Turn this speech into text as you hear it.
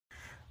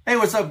Hey,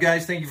 what's up,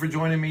 guys? Thank you for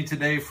joining me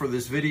today for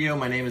this video.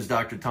 My name is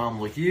Dr. Tom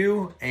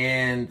LaHue,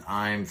 and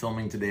I'm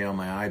filming today on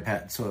my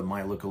iPad, so it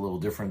might look a little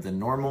different than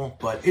normal,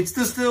 but it's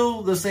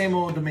still the same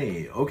old to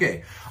me.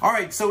 Okay. All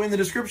right. So in the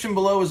description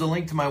below is a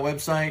link to my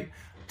website,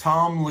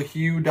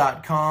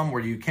 tomlahue.com,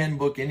 where you can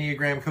book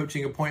Enneagram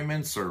coaching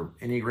appointments or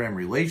Enneagram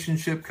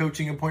relationship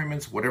coaching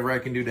appointments, whatever I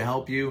can do to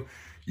help you.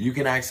 You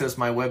can access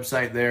my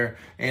website there.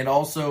 And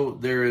also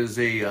there is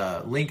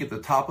a link at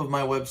the top of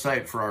my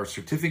website for our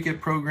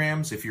certificate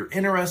programs. If you're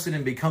interested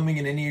in becoming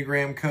an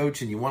Enneagram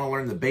coach and you want to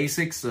learn the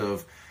basics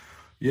of,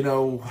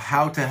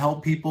 how to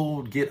help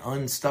people get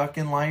unstuck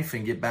in life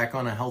and get back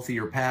on a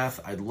healthier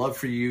path, I'd love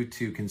for you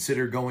to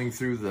consider going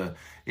through the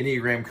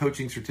Enneagram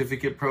Coaching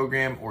Certificate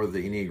Program or the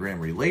Enneagram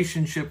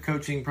Relationship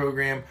Coaching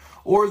Program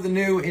or the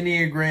new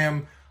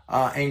Enneagram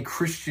and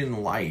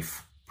Christian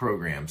Life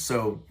program.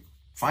 So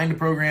find a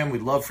program.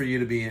 We'd love for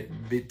you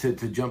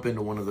to jump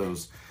into one of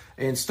those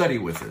and study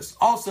with us.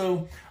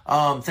 Also,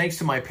 thanks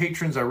to my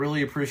patrons. I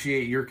really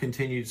appreciate your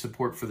continued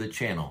support for the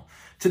channel.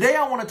 Today,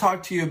 I want to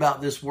talk to you about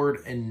this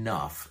word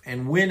enough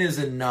and when is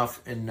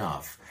enough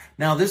enough.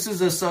 Now, this is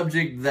a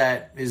subject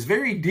that is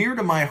very dear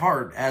to my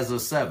heart as a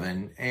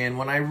 7. And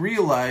when I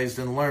realized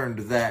and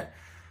learned that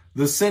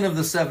the sin of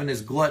the 7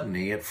 is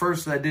gluttony, at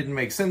first that didn't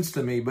make sense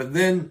to me. But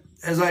then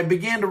as I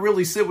began to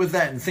really sit with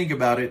that and think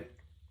about it,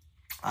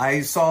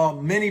 I saw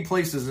many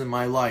places in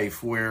my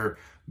life where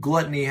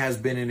gluttony has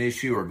been an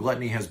issue or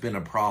gluttony has been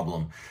a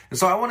problem. And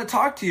so I want to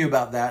talk to you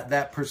about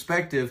that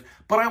perspective,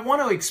 but I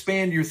want to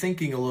expand your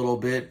thinking a little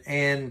bit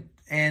and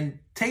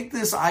take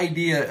this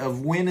idea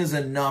of when is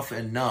enough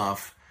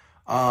enough,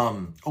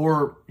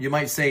 or you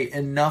might say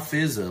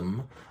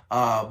enoughism.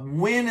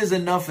 When is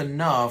enough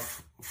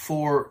enough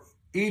for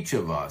each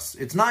of us?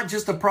 It's not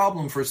just a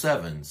problem for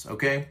 7s,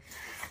 okay?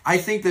 I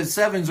think that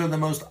 7s are the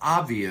most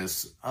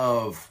obvious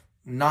of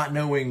not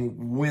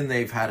knowing when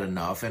they've had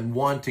enough and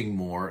wanting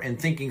more and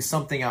thinking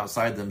something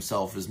outside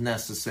themselves is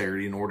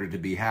necessary in order to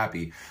be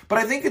happy. But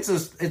I think it's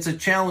a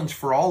challenge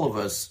for all of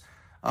us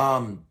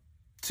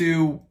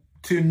to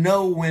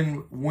know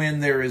when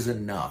there is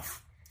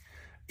enough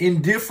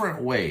in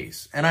different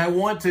ways. And I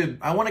want to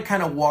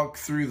kind of walk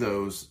through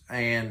those.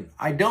 And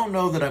I don't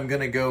know that I'm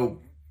going to go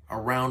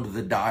around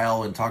the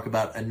dial and talk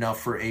about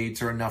enough for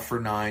 8s or enough for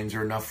 9s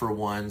or enough for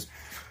 1s.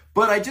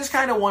 But I just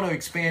kind of want to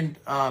expand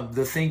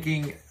the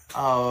thinking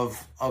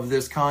of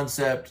this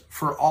concept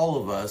for all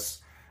of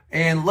us.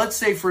 And let's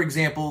say, for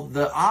example,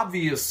 the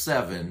obvious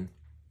 7,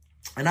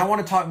 and I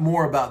want to talk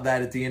more about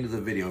that at the end of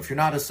the video. If you're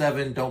not a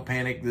 7, don't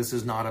panic. This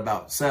is not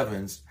about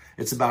 7s.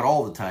 It's about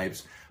all the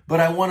types. But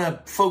I want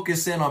to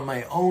focus in on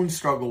my own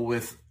struggle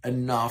with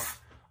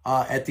enough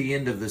at the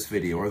end of this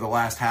video, or the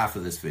last half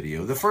of this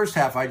video. The first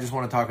half, I just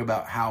want to talk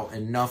about how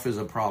enough is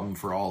a problem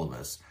for all of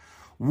us.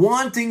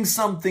 Wanting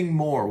something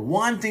more,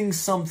 wanting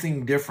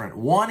something different,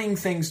 wanting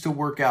things to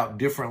work out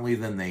differently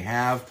than they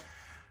have.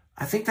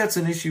 I think that's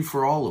an issue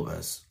for all of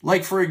us.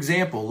 Like, for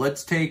example,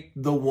 let's take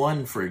the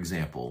 1, for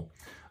example,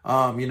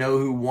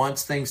 who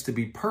wants things to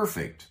be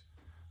perfect.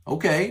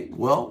 Okay,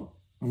 well,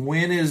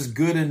 when is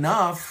good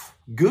enough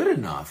good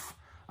enough?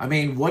 I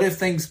mean, what if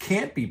things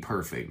can't be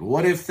perfect?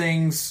 What if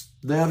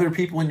the other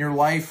people in your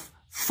life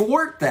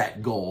thwart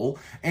that goal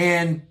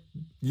and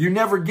you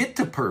never get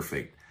to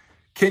perfect?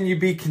 Can you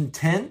be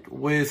content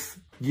with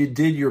you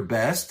did your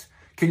best?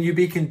 Can you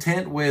be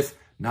content with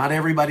not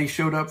everybody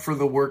showed up for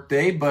the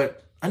workday,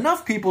 but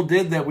enough people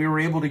did that we were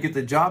able to get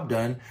the job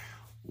done?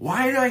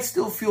 Why do I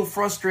still feel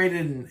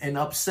frustrated and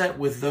upset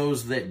with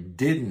those that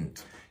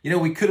didn't?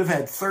 We could have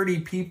had 30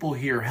 people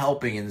here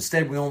helping, and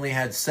instead we only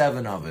had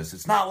 7 of us.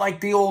 It's not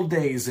like the old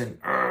days.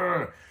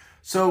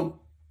 So,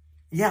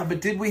 yeah, but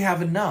did we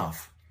have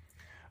enough?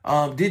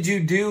 Did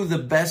you do the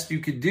best you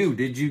could do?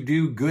 Did you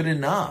do good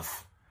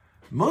enough?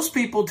 Most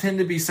people tend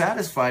to be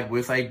satisfied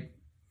with,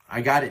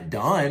 I got it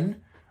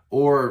done,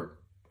 or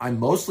I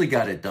mostly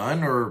got it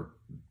done, or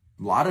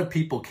a lot of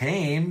people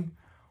came.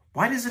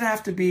 Why does it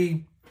have to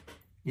be,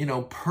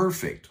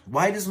 perfect?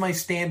 Why does my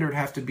standard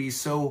have to be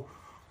so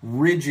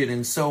rigid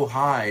and so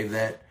high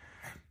that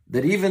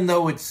even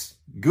though it's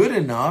good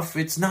enough,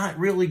 it's not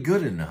really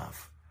good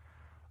enough?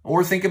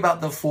 Or think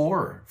about the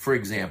 4, for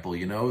example,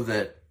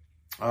 that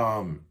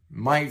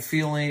might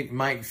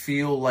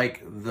feel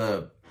like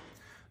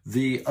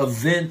the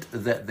event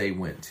that they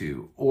went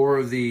to,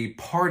 or the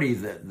party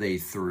that they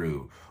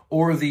threw,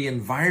 or the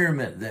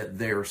environment that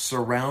they're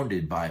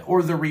surrounded by,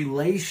 or the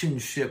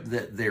relationship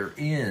that they're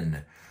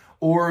in,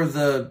 or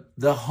the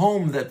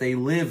home that they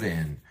live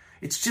in.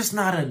 It's just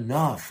not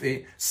enough.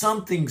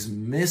 Something's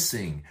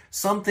missing.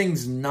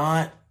 Something's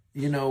not,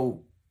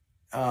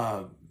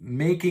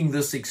 making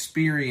this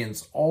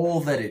experience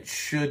all that it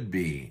should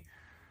be.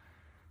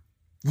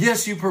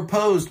 Yes, you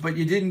proposed, but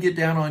you didn't get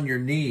down on your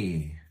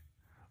knee.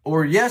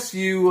 Or yes,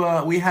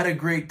 we had a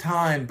great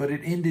time, but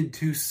it ended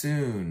too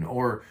soon.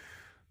 Or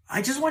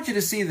I just want you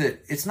to see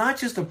that it's not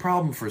just a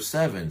problem for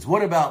 7s.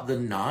 What about the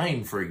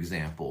 9, for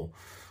example?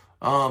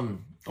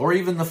 Or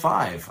even the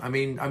 5. I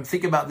mean, I'm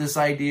thinking about this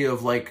idea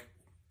of like,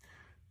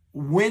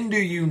 when do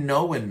you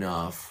know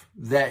enough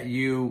that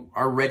you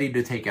are ready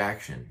to take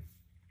action.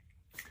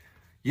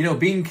 You know,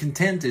 being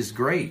content is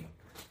great,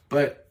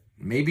 but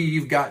maybe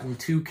you've gotten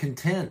too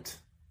content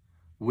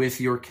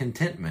with your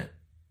contentment.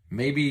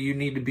 Maybe you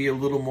need to be a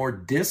little more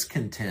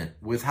discontent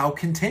with how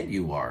content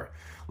you are.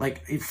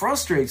 Like, it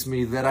frustrates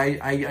me that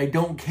I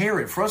don't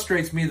care. It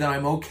frustrates me that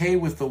I'm okay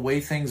with the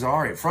way things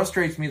are. It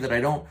frustrates me that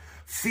I don't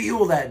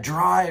feel that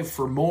drive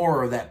for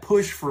more or that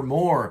push for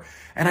more.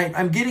 And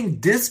I'm getting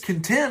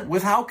discontent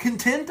with how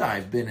content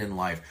I've been in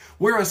life.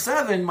 Where a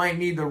 7 might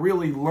need to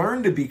really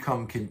learn to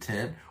become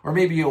content, or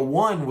maybe a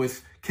 1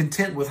 with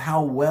content with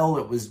how well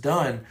it was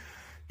done.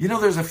 You know,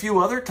 there's a few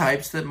other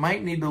types that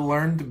might need to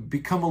learn to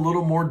become a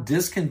little more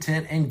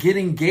discontent and get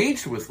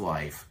engaged with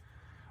life.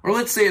 Or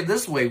let's say it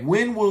this way: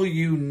 when will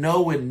you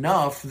know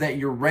enough that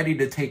you're ready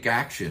to take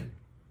action?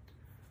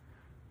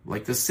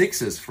 Like the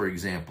 6s, for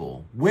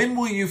example. When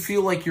will you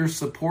feel like you're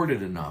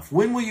supported enough?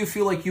 When will you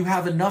feel like you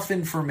have enough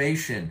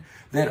information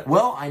that,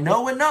 well, I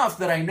know enough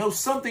that I know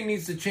something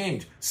needs to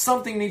change.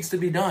 Something needs to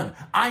be done.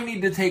 I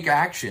need to take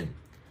action.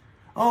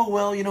 Oh,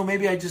 well, you know,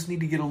 maybe I just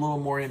need to get a little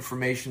more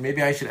information.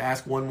 Maybe I should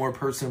ask one more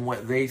person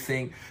what they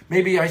think.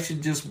 Maybe I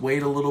should just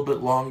wait a little bit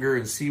longer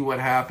and see what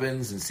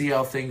happens and see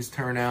how things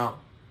turn out.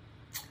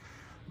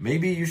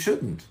 Maybe you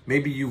shouldn't.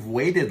 Maybe you've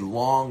waited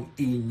long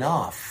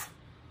enough,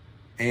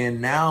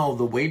 and now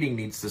the waiting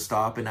needs to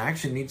stop and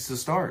action needs to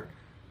start.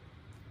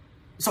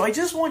 So I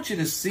just want you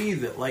to see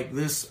that, like,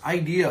 this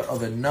idea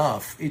of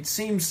enough, it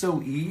seems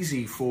so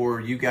easy for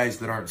you guys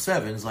that aren't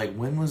 7s. Like,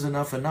 when was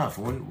enough enough?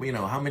 When, you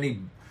know, how many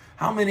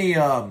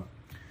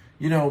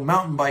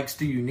mountain bikes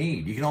do you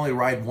need? You can only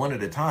ride one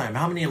at a time.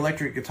 How many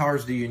electric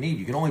guitars do you need?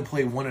 You can only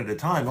play one at a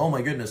time. Oh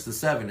my goodness, the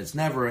 7, it's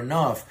never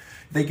enough.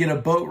 They get a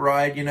boat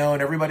ride, you know,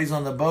 and everybody's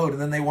on the boat,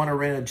 and then they want to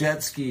rent a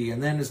jet ski,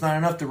 and then it's not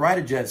enough to ride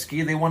a jet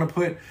ski. They want to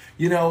put,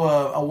 you know,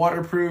 a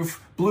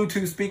waterproof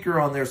Bluetooth speaker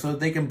on there so that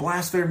they can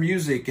blast their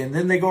music, and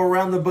then they go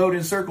around the boat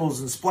in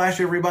circles and splash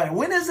everybody.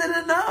 When is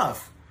it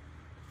enough?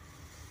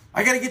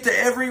 I got to get to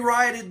every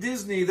ride at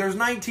Disney. There's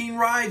 19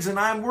 rides,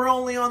 and we're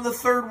only on the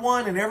 3rd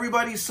one, and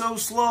everybody's so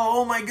slow.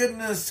 Oh my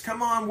goodness,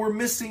 come on, we're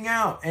missing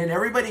out. And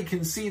everybody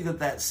can see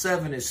that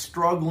 7 is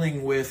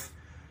struggling with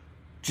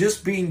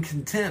just being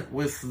content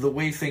with the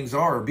way things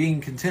are,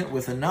 being content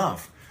with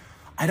enough.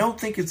 I don't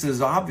think it's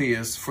as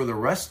obvious for the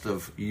rest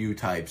of you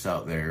types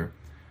out there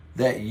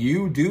that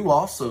you do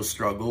also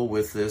struggle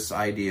with this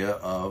idea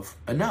of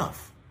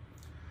enough.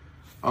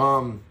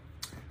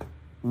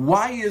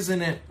 Why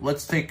isn't it,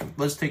 let's take the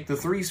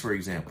 3s, for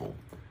example.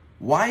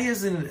 Why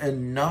isn't it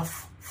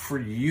enough for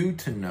you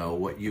to know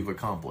what you've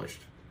accomplished?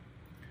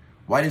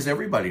 Why does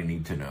everybody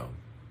need to know?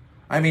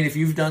 I mean, if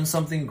you've done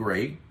something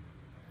great,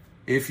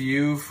 if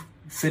you've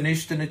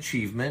finished an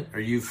achievement, or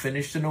you've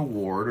finished an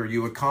award, or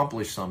you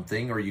accomplished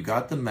something, or you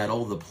got the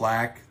medal, the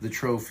plaque, the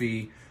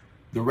trophy,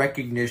 the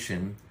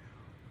recognition,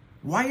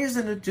 why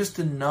isn't it just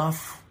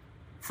enough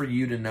for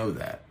you to know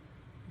that?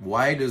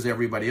 Why does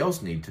everybody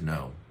else need to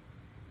know?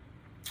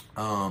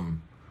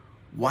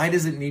 Why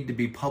does it need to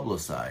be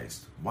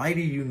publicized? Why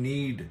do you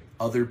need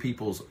other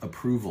people's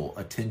approval,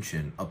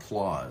 attention,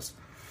 applause?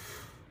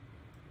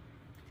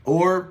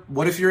 Or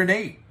what if you're an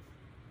 8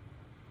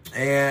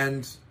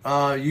 and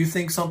you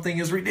think something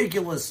is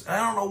ridiculous? I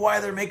don't know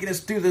why they're making us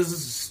do this. This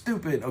is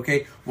stupid.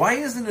 Okay, why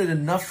isn't it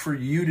enough for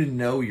you to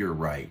know you're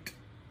right?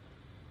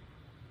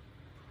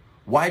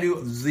 Why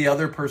does the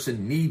other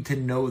person need to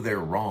know they're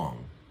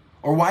wrong?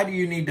 Or why do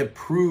you need to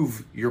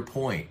prove your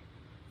point?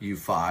 You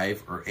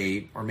 5 or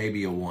 8 or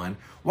maybe a 1.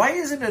 Why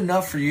isn't it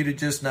enough for you to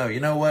just know, you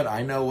know what?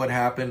 I know what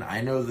happened. I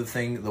know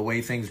the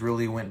way things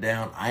really went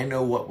down. I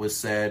know what was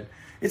said.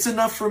 It's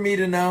enough for me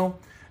to know.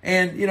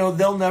 And, you know,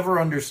 they'll never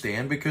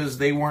understand because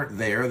they weren't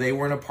there. They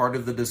weren't a part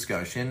of the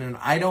discussion. And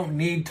I don't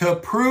need to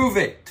prove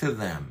it to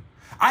them.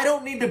 I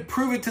don't need to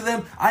prove it to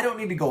them. I don't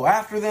need to go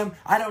after them.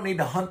 I don't need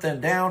to hunt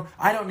them down.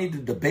 I don't need to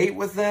debate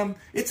with them.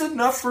 It's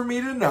enough for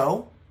me to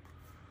know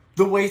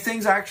the way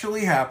things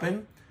actually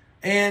happen.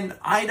 And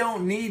I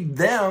don't need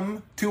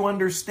them to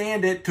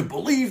understand it, to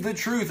believe the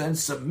truth and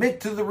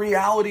submit to the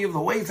reality of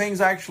the way things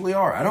actually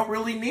are. I don't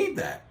really need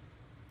that.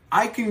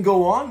 I can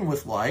go on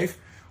with life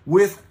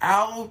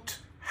without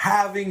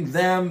having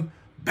them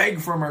beg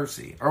for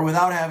mercy, or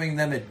without having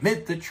them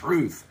admit the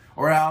truth,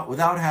 or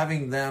without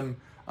having them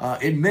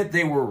admit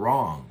they were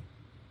wrong.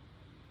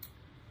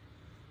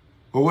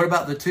 Or what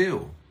about the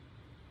 2?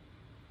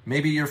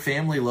 Maybe your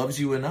family loves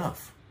you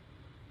enough.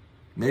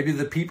 Maybe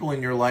the people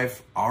in your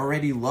life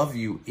already love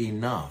you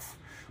enough,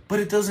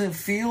 but it doesn't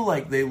feel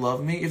like they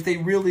love me. If they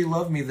really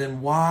love me, then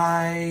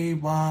why?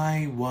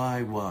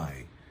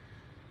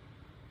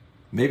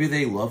 Maybe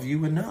they love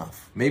you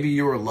enough. Maybe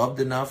you're loved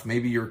enough.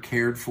 Maybe you're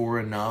cared for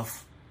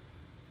enough,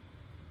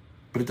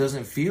 but it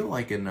doesn't feel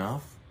like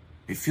enough.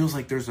 It feels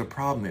like there's a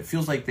problem. It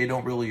feels like they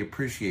don't really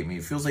appreciate me.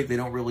 It feels like they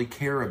don't really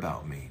care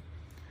about me.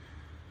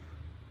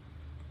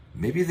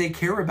 Maybe they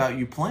care about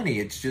you plenty.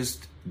 It's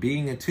just,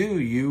 being a 2,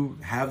 you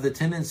have the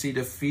tendency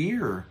to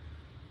fear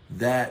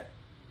that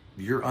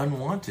you're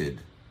unwanted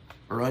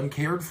or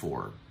uncared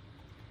for.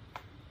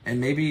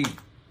 And maybe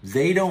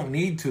They don't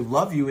need to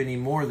love you any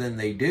more than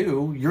they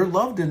do. You're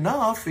loved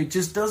enough. It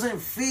just doesn't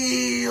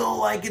feel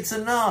like it's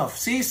enough.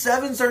 See,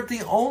 sevens aren't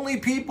the only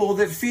people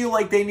that feel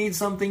like they need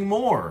something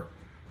more.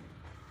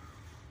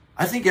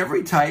 I think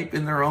every type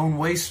in their own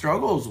way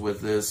struggles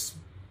with this.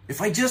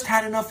 If I just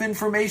had enough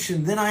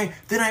information, then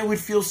I would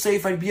feel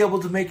safe. I'd be able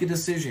to make a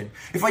decision.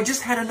 If I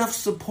just had enough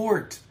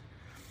support.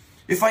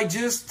 If I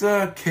just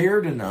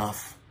cared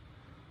enough.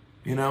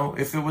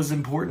 If it was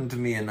important to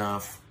me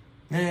enough.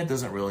 It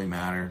doesn't really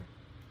matter.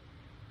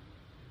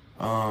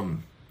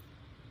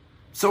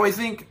 So I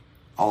think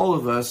all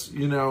of us,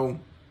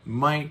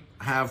 might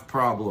have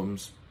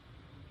problems.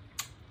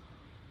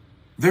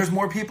 There's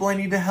more people I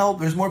need to help.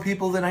 There's more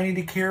people that I need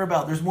to care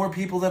about. There's more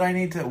people that I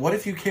need to... What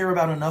if you care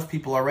about enough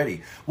people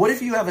already? What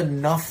if you have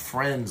enough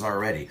friends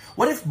already?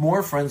 What if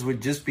more friends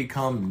would just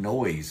become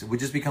noise? It would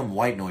just become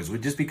white noise.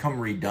 Would just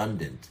become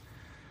redundant?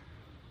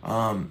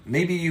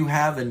 Maybe you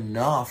have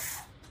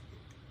enough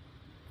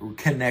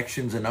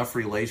connections, enough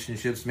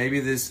relationships.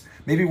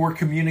 Maybe we're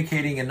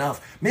communicating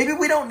enough. Maybe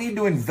we don't need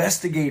to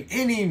investigate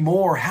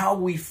anymore how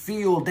we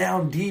feel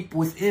down deep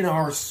within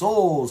our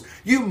souls.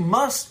 You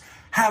must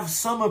have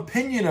some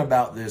opinion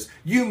about this.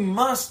 You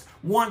must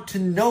want to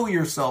know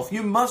yourself.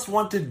 You must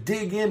want to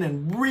dig in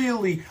and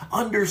really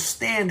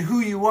understand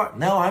who you are.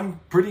 Now, I'm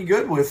pretty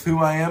good with who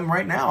I am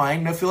right now.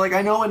 I feel like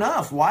I know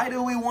enough. Why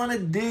do we want to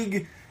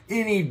dig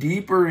any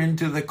deeper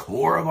into the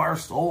core of our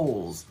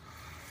souls?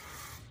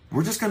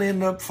 We're just going to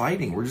end up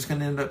fighting. We're just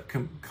going to end up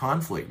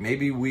conflict.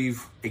 Maybe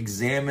we've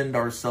examined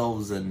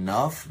ourselves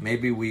enough.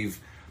 Maybe we've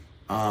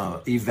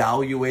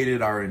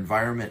evaluated our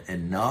environment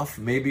enough.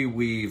 Maybe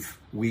we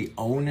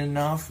own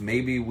enough.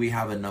 Maybe we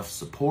have enough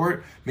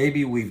support.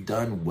 Maybe we've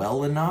done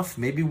well enough.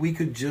 Maybe we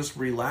could just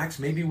relax.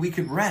 Maybe we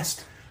could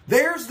rest.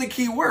 There's the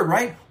key word,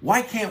 right?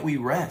 Why can't we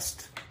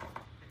rest?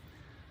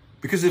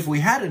 Because if we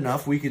had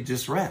enough, we could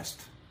just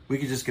rest. We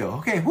could just go,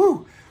 okay,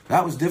 whoo,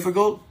 that was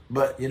difficult,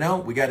 but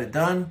we got it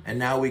done, and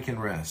now we can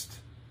rest.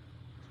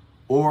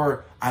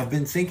 Or I've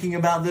been thinking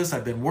about this,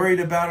 I've been worried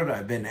about it,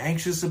 I've been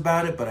anxious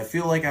about it, but I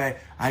feel like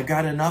I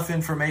got enough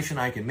information,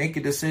 I can make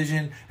a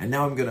decision, and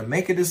now I'm going to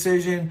make a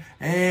decision,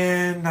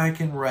 and I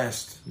can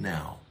rest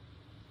now.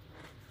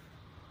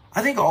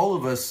 I think all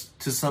of us,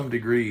 to some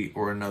degree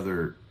or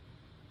another,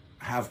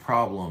 have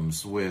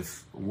problems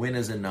with when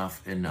is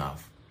enough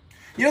enough.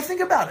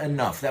 Think about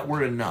enough, that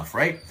word enough,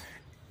 right?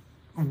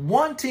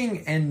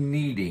 Wanting and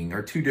needing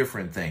are two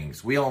different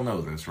things. We all know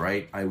this,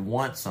 right? I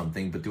want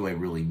something, but do I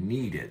really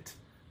need it?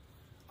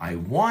 I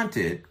want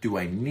it, do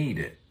I need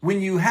it?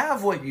 When you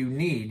have what you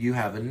need, you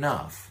have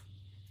enough.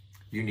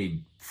 You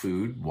need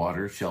food,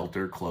 water,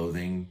 shelter,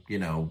 clothing,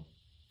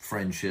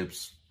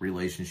 friendships,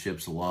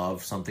 relationships,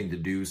 love, something to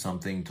do,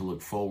 something to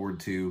look forward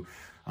to,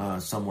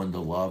 someone to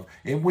love.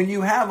 And when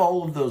you have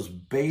all of those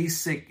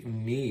basic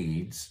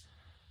needs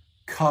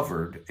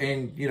covered,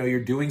 and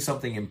you're doing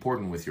something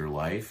important with your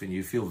life and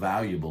you feel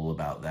valuable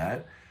about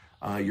that,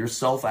 you're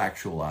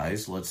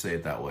self-actualized, let's say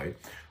it that way.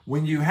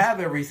 When you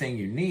have everything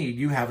you need,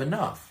 you have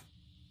enough.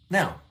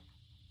 Now,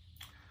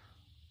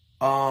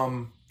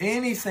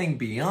 anything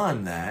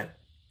beyond that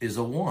is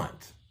a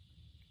want.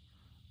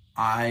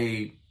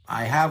 I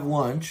have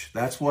lunch,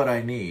 that's what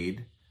I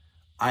need.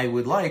 I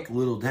would like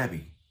Little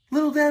Debbie.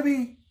 Little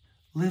Debbie,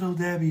 Little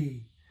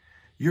Debbie,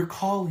 you're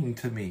calling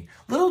to me.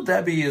 Little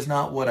Debbie is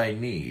not what I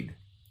need.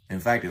 In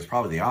fact, it's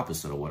probably the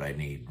opposite of what I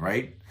need,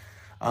 right?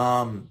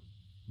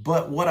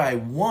 But what I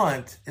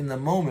want in the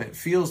moment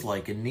feels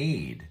like a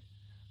need.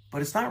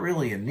 But it's not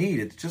really a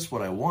need, it's just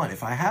what I want.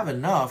 If I have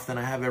enough, then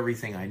I have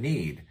everything I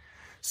need.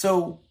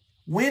 So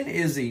when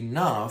is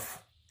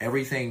enough?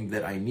 Everything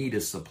that I need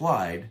is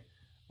supplied.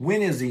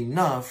 When is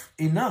enough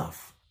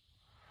enough?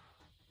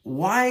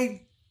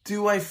 Why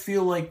do I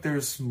feel like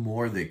there's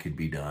more that could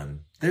be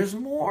done? There's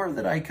more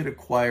that I could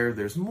acquire.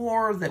 There's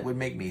more that would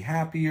make me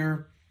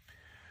happier.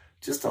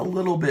 Just a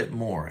little bit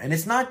more. And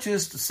it's not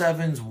just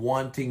sevens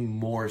wanting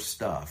more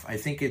stuff. I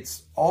think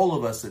it's all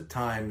of us at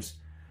times.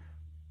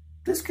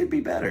 This could be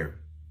better.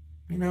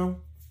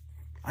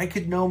 I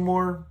could know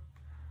more.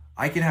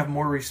 I could have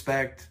more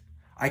respect.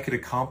 I could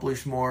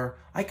accomplish more.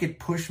 I could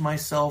push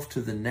myself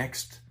to the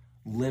next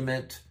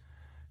limit.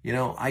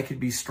 I could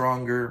be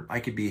stronger. I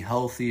could be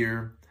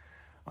healthier.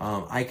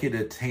 I could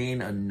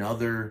attain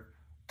another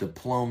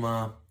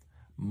diploma.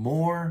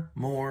 More.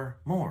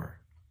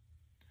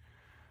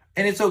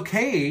 And it's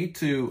okay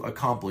to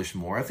accomplish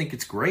more. I think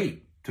it's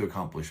great to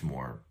accomplish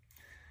more.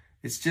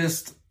 It's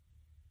just,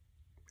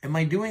 am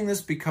I doing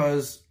this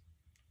because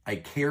I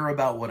care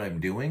about what I'm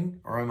doing?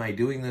 Or am I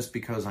doing this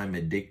because I'm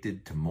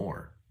addicted to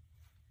more?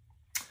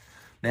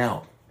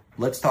 Now,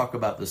 let's talk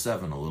about the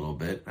 7 a little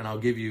bit, and I'll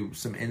give you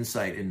some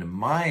insight into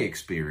my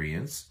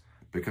experience,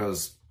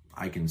 because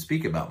I can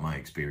speak about my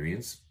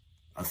experience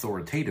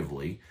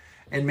authoritatively.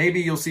 And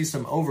maybe you'll see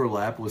some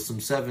overlap with some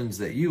 7s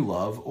that you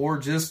love, or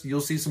just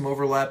you'll see some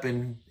overlap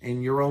in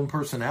your own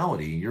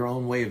personality, your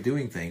own way of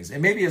doing things.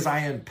 And maybe as I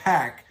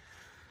unpack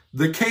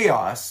the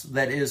chaos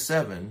that is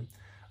 7,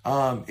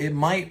 it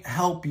might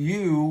help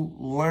you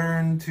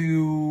learn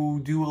to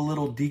do a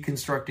little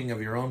deconstructing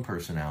of your own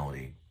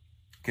personality.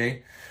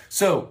 Okay,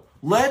 so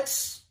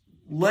let's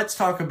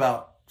talk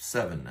about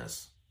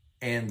sevenness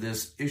and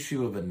this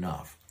issue of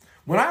enough.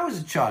 When I was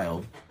a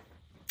child,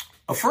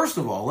 first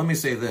of all, let me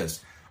say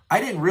this. I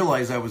didn't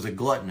realize I was a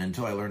glutton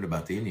until I learned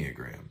about the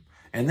Enneagram.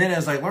 And then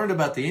as I learned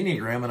about the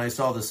Enneagram and I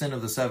saw the sin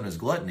of the seven is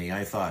gluttony,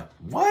 I thought,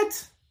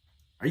 what?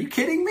 Are you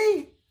kidding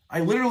me? I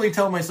literally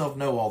tell myself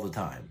no all the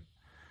time.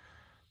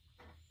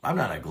 I'm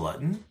not a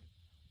glutton.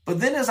 But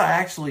then as I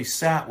actually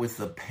sat with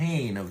the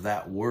pain of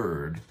that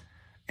word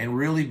and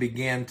really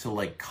began to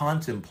like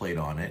contemplate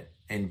on it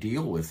and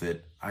deal with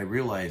it, I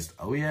realized,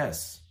 oh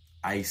yes,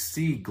 I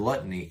see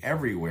gluttony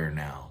everywhere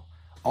now,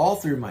 all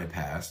through my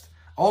past,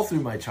 all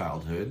through my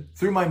childhood,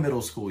 through my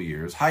middle school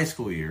years, high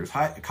school years,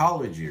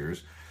 college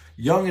years,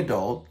 young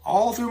adult,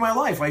 all through my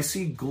life. I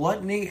see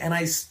gluttony and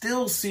I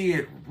still see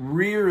it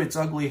rear its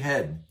ugly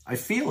head. I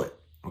feel it,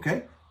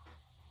 okay?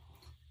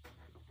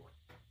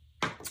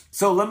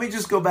 So let me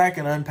just go back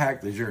and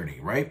unpack the journey,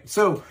 right?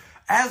 So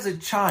as a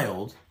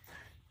child,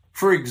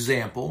 for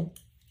example,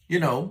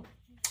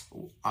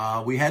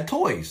 we had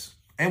toys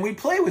and we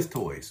play with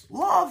toys,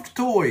 loved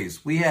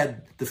toys. We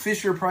had the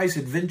Fisher-Price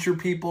Adventure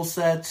People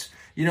sets.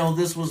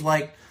 This was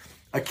like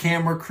a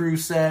camera crew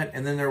set,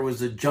 and then there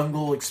was a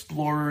jungle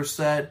explorer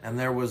set, and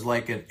there was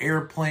like an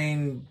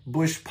airplane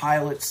bush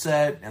pilot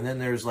set, and then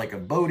there's like a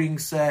boating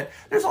set.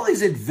 There's all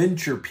these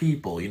adventure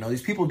people,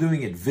 these people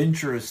doing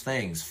adventurous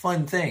things,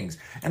 fun things.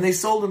 And they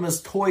sold them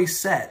as toy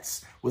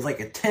sets with like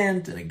a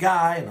tent and a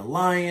guy and a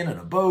lion and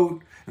a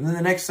boat. And then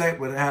the next set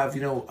would have,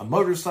 a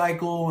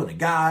motorcycle and a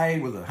guy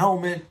with a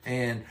helmet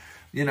and,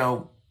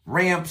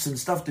 ramps and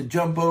stuff to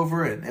jump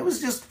over, and it was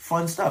just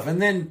fun stuff.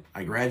 And then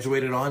I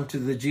graduated on to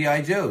the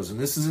G.I. Joes, and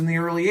this is in the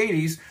early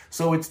 80s,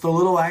 so it's the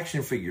little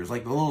action figures,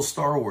 like the little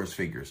Star Wars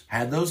figures.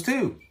 Had those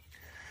too.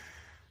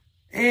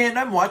 And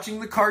I'm watching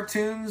the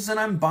cartoons, and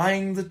I'm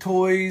buying the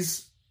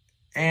toys,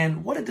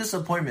 and what a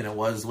disappointment it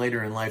was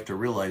later in life to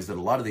realize that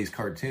a lot of these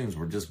cartoons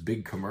were just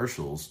big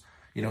commercials.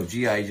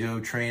 G.I.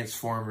 Joe,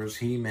 Transformers,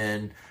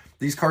 He-Man,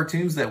 these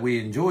cartoons that we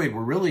enjoyed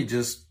were really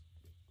just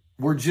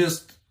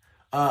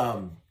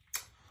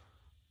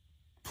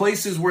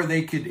places where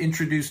they could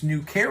introduce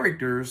new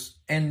characters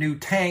and new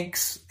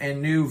tanks and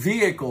new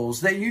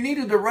vehicles that you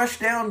needed to rush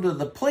down to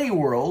the Play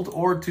World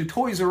or to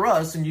Toys R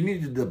Us, and you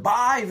needed to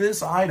buy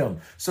this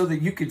item so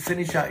that you could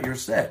finish out your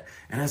set.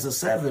 And as a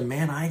 7,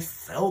 man, I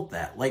felt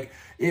that. Like,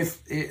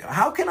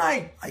 how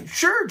can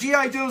sure,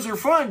 G.I. Joes are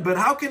fun, but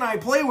how can I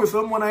play with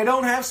them when I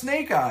don't have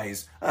Snake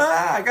Eyes?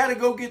 I got to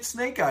go get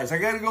Snake Eyes. I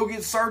got to go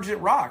get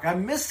Sergeant Rock.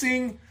 I'm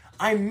missing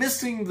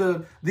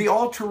the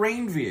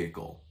all-terrain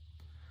vehicle.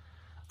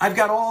 I've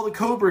got all the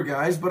Cobra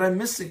guys, but I'm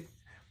missing.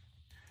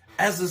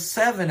 As a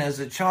 7, as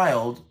a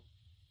child,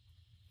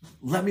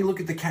 let me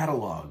look at the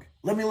catalog.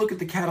 Let me look at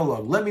the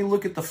catalog. Let me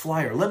look at the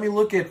flyer. Let me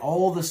look at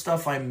all the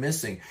stuff I'm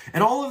missing.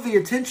 And all of the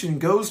attention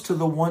goes to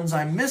the ones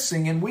I'm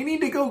missing, and we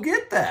need to go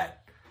get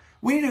that.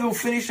 We need to go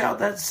finish out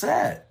that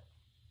set.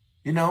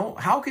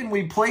 How can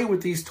we play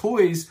with these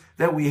toys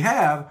that we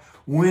have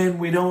when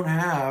we don't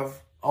have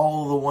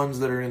all the ones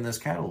that are in this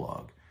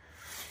catalog?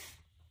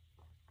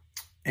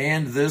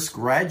 And this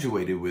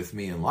graduated with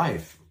me in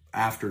life.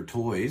 After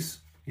toys,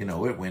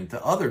 it went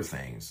to other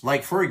things.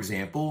 Like, for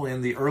example,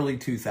 in the early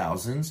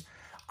 2000s,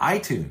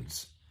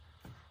 iTunes.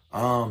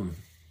 I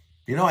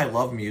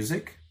love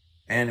music.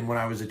 And when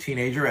I was a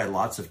teenager, I had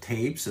lots of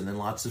tapes and then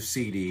lots of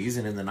CDs.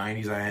 And in the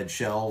 90s, I had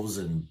shelves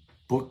and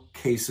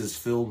bookcases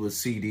filled with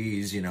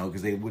CDs,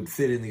 because they would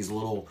fit in these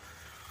little,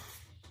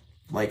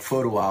 like,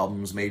 photo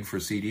albums made for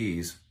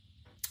CDs.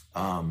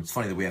 It's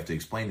funny that we have to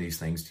explain these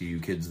things to you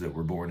kids that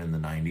were born in the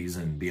 90s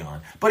and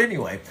beyond. But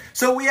anyway,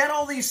 so we had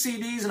all these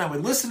CDs, and I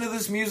would listen to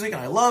this music,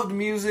 and I loved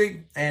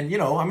music. And,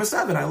 I'm a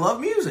 7. I love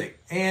music.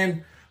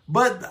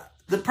 But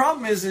the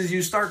problem is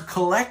you start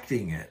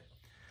collecting it.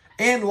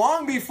 And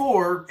long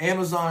before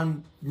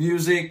Amazon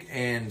Music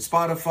and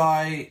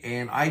Spotify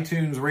and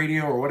iTunes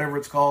Radio or whatever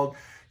it's called,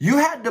 you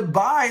had to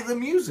buy the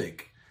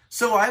music.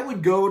 So I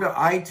would go to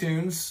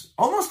iTunes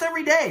almost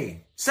every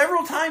day,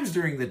 several times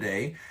during the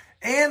day.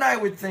 And I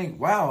would think,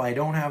 wow, I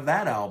don't have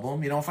that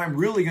album. If I'm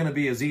really going to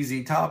be a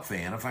ZZ Top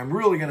fan, if I'm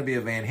really going to be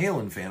a Van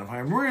Halen fan, if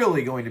I'm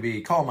really going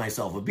to call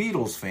myself a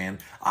Beatles fan,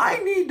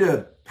 I need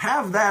to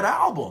have that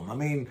album.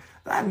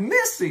 I'm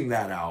missing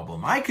that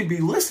album. I could be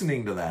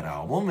listening to that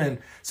album, and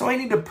so I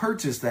need to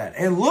purchase that.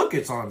 And look,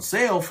 it's on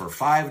sale for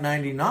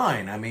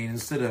 $5.99.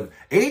 Instead of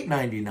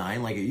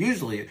 $8.99 like it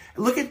usually is.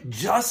 Look at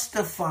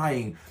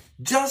justifying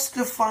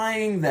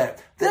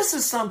that this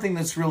is something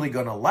that's really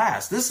going to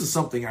last. This is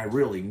something I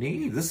really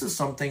need. This is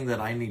something that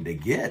I need to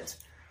get.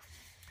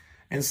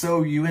 And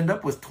so you end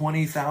up with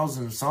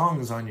 20,000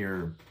 songs on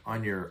your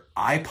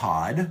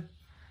iPod.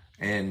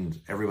 And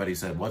everybody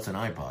said, what's an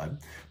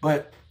iPod?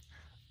 But,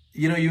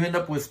 you end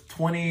up with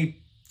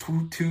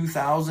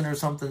 22,000 or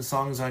something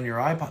songs on your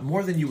iPod,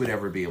 more than you would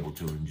ever be able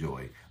to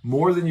enjoy,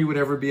 more than you would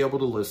ever be able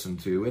to listen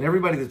to. And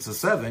everybody that's a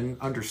 7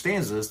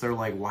 understands this. They're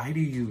like, why do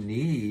you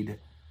need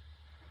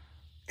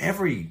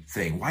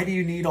everything? Why do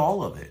you need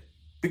all of it?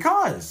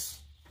 Because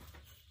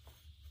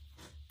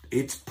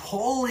it's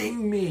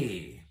pulling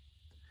me.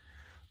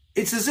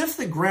 It's as if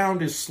the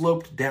ground is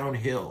sloped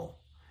downhill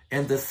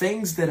and the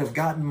things that have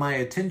gotten my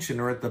attention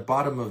are at the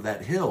bottom of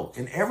that hill,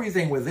 and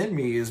everything within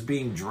me is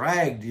being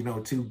dragged,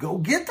 to go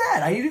get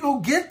that. I need to go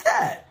get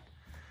that.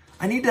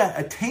 I need to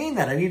attain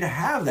that. I need to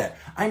have that.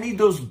 I need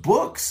those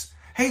books.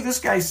 Hey, this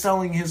guy's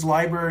selling his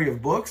library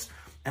of books,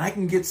 and I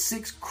can get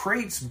 6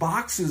 crates,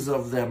 boxes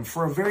of them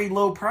for a very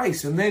low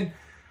price. And then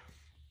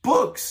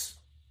books,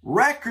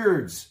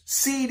 records,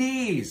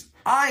 CDs,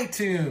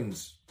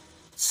 iTunes,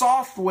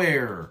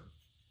 software.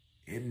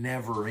 It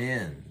never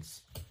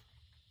ends.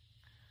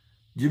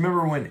 Do you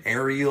remember when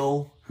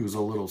Ariel, who's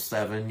a little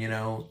 7,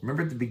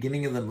 remember at the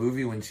beginning of the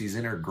movie when she's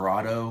in her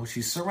grotto?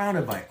 She's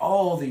surrounded by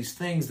all these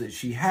things that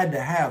she had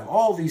to have,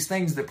 all these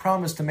things that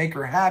promised to make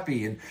her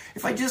happy. And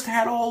if I just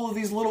had all of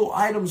these little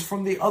items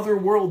from the other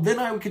world, then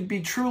I could be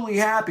truly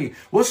happy.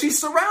 Well, she's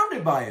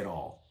surrounded by it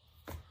all,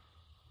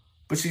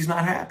 but she's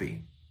not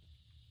happy.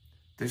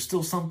 There's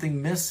still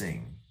something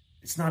missing.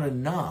 It's not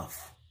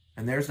enough.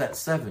 And there's that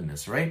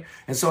 7-ness, right?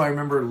 And so I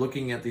remember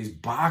looking at these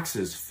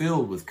boxes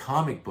filled with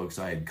comic books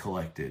I had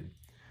collected.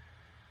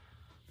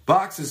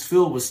 Boxes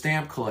filled with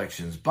stamp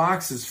collections.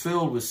 Boxes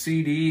filled with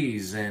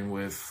CDs and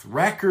with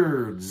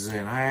records.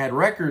 And I had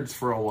records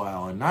for a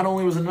while. And not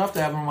only was it enough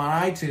to have them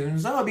on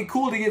iTunes, it'd be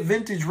cool to get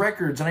vintage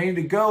records. And I need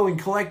to go and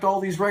collect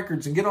all these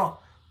records and get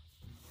all.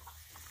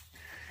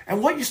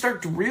 And what you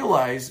start to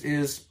realize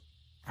is,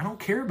 I don't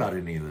care about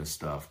any of this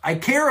stuff. I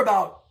care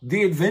about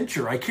the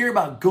adventure. I care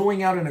about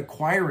going out and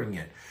acquiring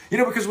it.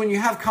 Because when you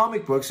have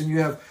comic books and you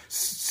have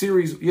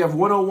series, you have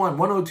 101,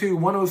 102,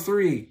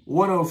 103,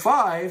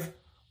 105.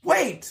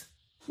 Wait,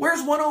 where's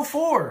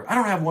 104? I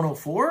don't have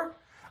 104.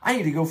 I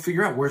need to go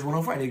figure out where's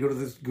 104. I need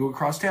to go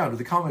across town to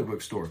the comic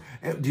book store.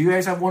 Do you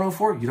guys have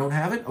 104? You don't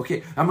have it?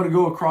 Okay, I'm going to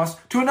go across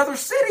to another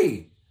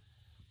city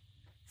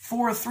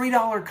for a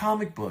 $3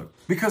 comic book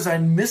because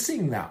I'm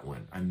missing that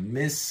one. I'm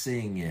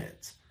missing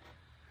it.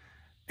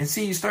 And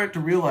see, you start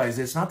to realize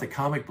it's not the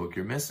comic book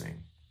you're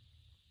missing.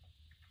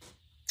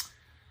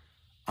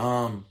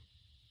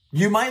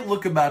 You might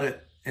look about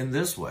it in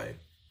this way.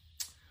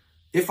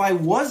 If I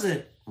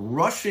wasn't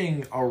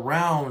rushing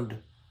around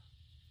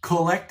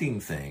collecting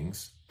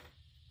things,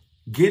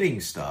 getting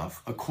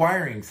stuff,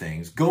 acquiring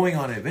things, going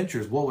on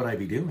adventures, what would I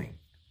be doing?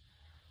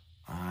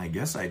 I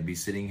guess I'd be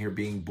sitting here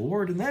being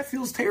bored, and that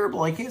feels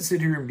terrible. I can't sit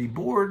here and be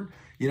bored.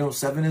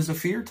 7 is a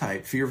fear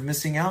type, fear of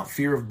missing out,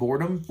 fear of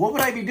boredom. What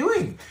would I be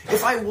doing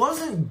if I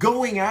wasn't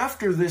going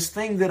after this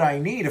thing that I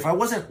need? If I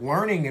wasn't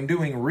learning and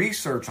doing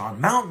research on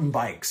mountain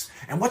bikes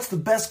and what's the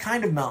best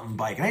kind of mountain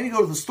bike? And I need to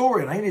go to the store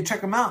and I need to check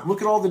them out and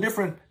look at all the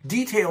different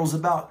details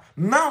about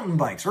mountain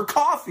bikes or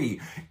coffee.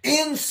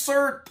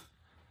 Insert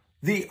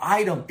the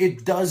item.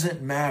 It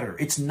doesn't matter.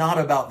 It's not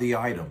about the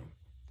item.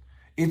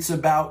 It's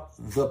about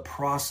the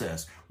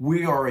process.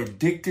 We are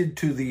addicted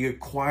to the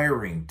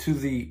acquiring, to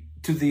the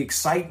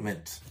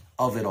excitement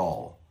of it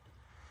all.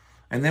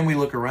 And then we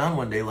look around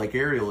one day like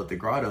Ariel at the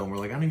grotto and we're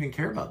like, I don't even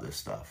care about this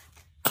stuff.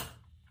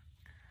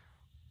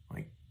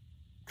 Like,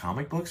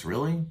 comic books,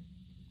 really?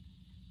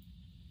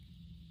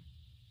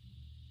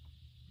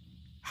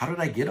 How did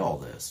I get all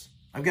this?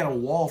 I've got a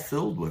wall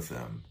filled with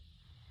them.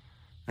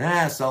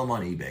 Sell them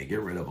on eBay, get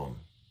rid of them.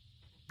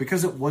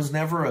 Because it was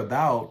never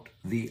about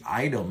the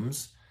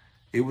items.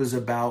 It was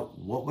about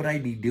what would I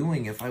be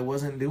doing if I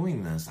wasn't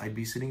doing this? I'd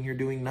be sitting here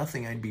doing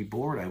nothing. I'd be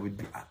bored.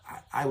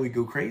 I would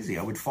go crazy.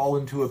 I would fall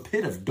into a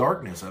pit of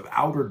darkness, of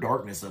outer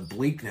darkness, of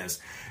bleakness.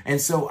 And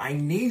so I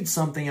need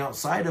something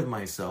outside of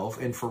myself.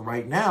 And for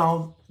right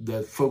now,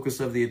 the focus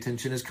of the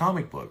attention is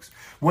comic books.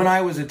 When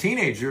I was a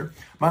teenager,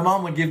 my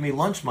mom would give me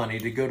lunch money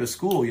to go to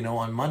school,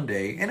 on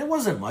Monday. And it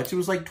wasn't much. It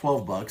was like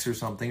 $12 or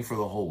something for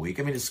the whole week.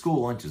 I mean, it's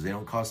school lunches. They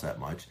don't cost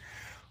that much.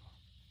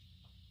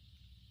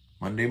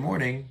 Monday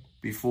morning,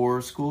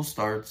 before school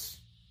starts,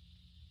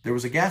 there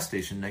was a gas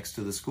station next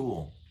to the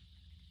school.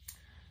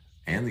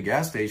 And the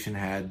gas station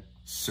had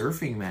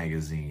surfing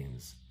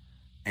magazines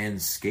and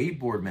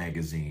skateboard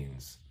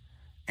magazines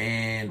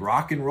and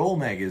rock and roll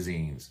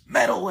magazines.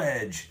 Metal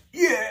Edge,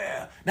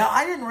 yeah! Now,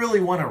 I didn't really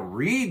want to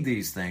read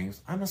these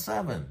things. I'm a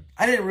 7.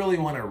 I didn't really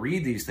want to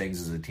read these things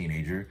as a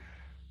teenager,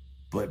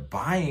 but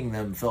buying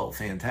them felt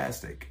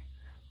fantastic.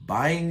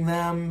 Buying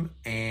them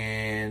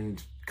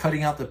and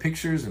cutting out the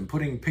pictures and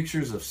putting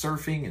pictures of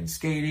surfing and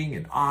skating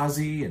and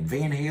Ozzy and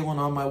Van Halen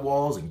on my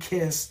walls and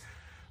Kiss.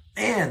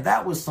 And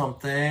that was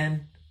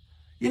something,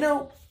 you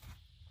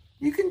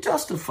can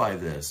justify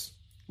this.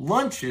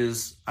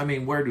 Lunches,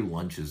 where do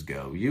lunches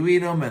go? You eat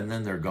them and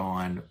then they're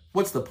gone.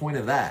 What's the point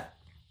of that?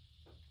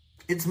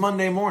 It's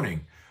Monday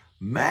morning.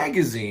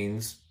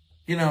 Magazines,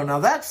 now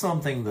that's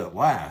something that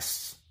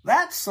lasts.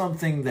 That's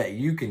something that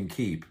you can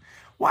keep.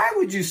 Why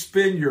would you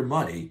spend your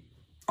money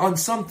on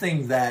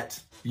something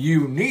that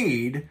you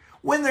need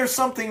when there's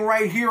something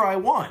right here I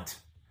want?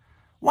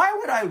 Why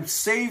would I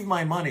save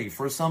my money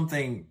for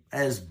something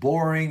as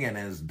boring and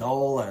as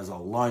dull as a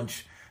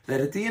lunch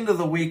that at the end of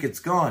the week it's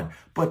gone.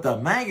 But the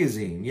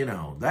magazine,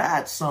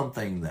 that's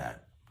something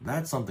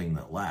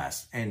that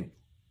lasts. And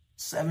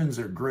sevens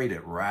are great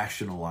at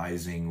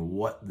rationalizing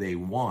what they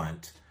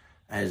want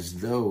as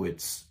though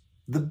it's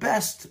the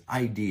best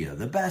idea,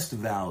 the best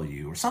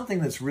value, or something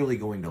that's really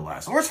going to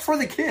last. Or it's for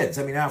the kids.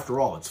 I mean, after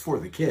all, it's for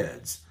the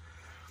kids.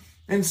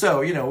 And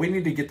so, we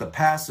need to get the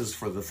passes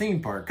for the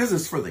theme park because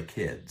it's for the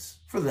kids,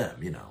 for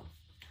them,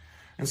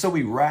 And so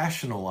we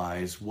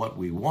rationalize what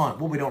we want.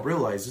 What we don't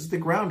realize is the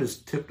ground is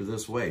tipped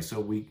this way.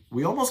 So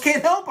we almost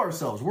can't help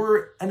ourselves.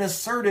 We're an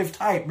assertive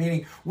type,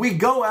 meaning we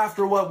go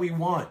after what we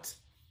want.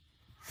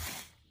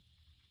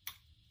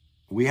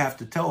 We have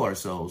to tell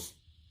ourselves,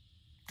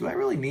 do I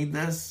really need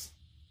this?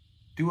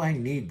 Do I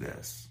need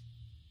this?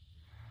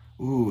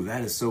 Ooh,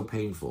 that is so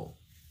painful.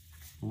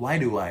 Why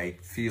do I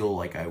feel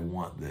like I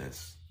want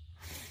this?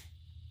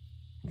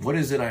 What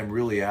is it I'm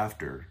really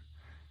after?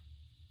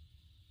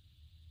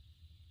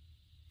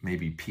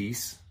 Maybe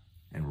peace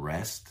and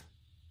rest.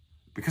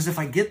 Because if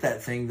I get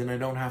that thing, then I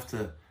don't have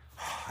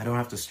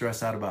to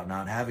stress out about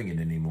not having it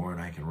anymore,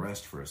 and I can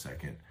rest for a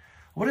second.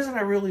 What is it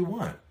I really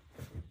want?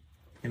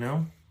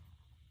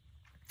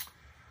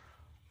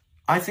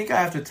 I think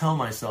I have to tell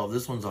myself,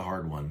 this one's a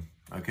hard one.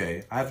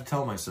 Okay, I have to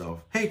tell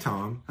myself, hey,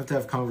 Tom, I have to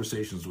have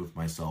conversations with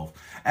myself.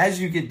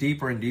 As you get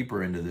deeper and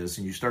deeper into this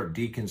and you start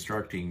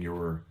deconstructing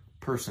your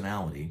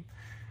personality,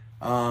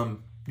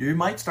 you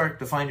might start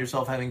to find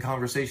yourself having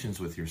conversations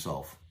with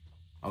yourself.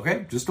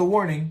 Okay, just a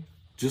warning.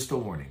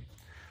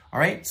 All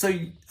right, so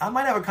I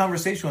might have a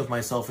conversation with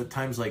myself at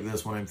times like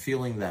this when I'm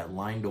feeling that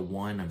line to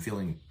one. I'm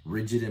feeling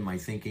rigid in my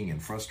thinking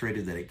and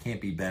frustrated that it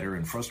can't be better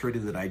and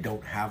frustrated that I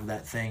don't have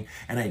that thing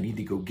and I need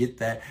to go get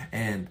that.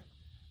 And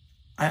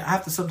I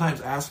have to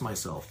sometimes ask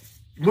myself,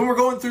 when we're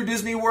going through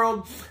Disney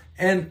World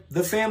and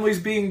the family's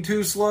being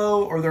too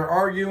slow or they're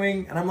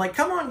arguing, and I'm like,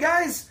 come on,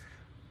 guys,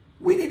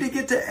 we need to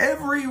get to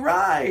every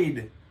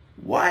ride.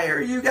 Why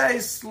are you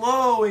guys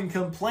slow and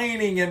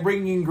complaining and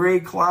bringing gray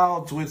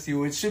clouds with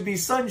you? It should be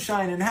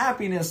sunshine and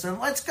happiness, and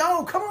let's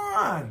go. Come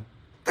on.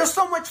 There's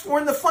so much.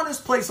 We're in the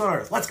funnest place on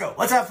earth. Let's go.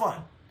 Let's have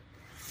fun.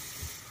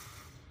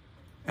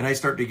 And I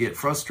start to get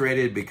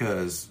frustrated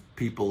because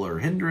people are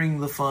hindering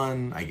the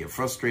fun. I get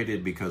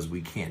frustrated because we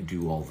can't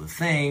do all the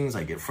things.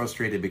 I get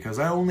frustrated because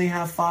I only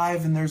have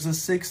 5 and there's a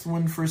 6th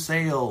one for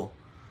sale.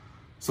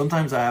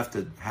 Sometimes I have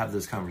to have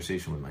this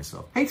conversation with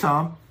myself. Hey,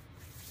 Tom.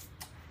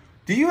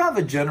 Do you have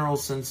a general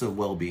sense of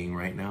well-being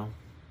right now?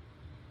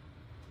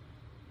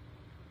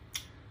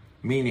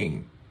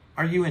 Meaning,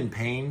 are you in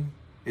pain?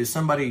 Is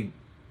somebody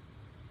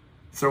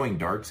throwing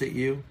darts at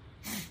you?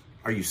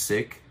 Are you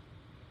sick?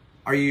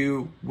 Are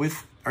you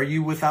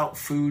without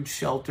food,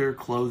 shelter,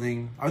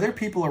 clothing? Are there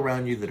people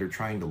around you that are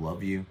trying to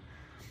love you?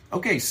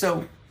 Okay,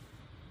 so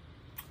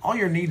all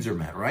your needs are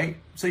met, right?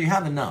 So you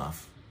have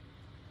enough.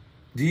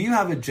 Do you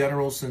have a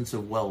general sense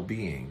of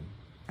well-being?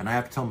 And I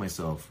have to tell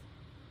myself,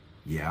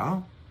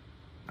 yeah.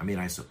 I mean,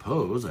 I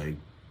suppose I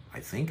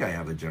think I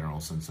have a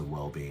general sense of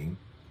well-being.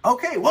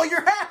 Okay, well,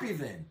 you're happy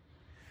then.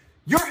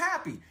 You're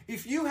happy.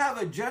 If you have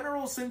a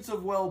general sense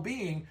of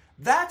well-being,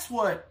 that's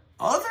what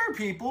other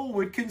people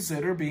would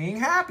consider being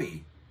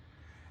happy.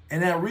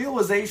 And that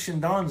realization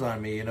dawns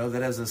on me,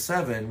 that as a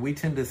 7, we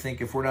tend to think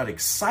if we're not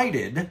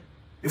excited,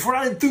 if we're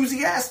not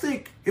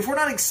enthusiastic, if we're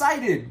not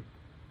excited,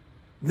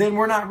 then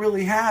we're not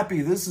really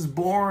happy. This is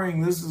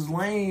boring. This is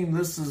lame.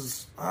 This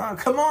is,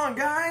 come on,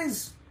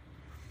 guys.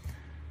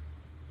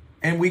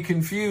 And we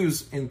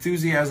confuse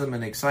enthusiasm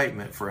and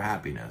excitement for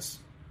happiness.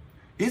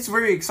 It's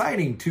very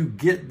exciting to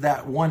get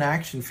that one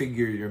action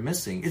figure you're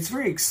missing. It's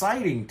very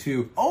exciting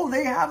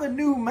they have a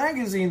new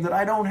magazine that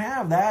I don't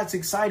have. That's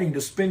exciting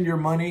to spend your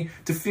money,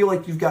 to feel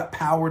like you've got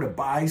power to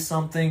buy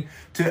something,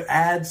 to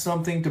add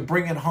something, to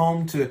bring it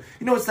home,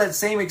 it's that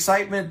same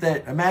excitement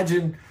that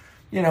imagine,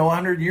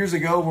 100 years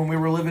ago when we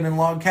were living in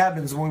log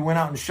cabins and we went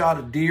out and shot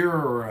a deer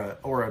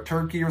or a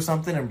turkey or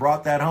something and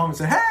brought that home and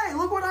said, hey,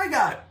 look what I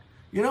got.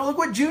 Look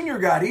what Junior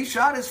got. He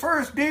shot his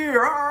first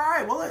deer. All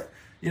right. Well,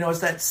 it's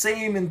that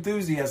same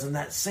enthusiasm,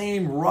 that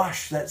same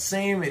rush, that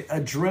same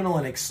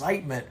adrenaline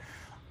excitement.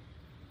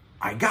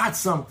 I got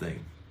something.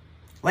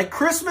 Like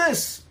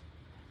Christmas.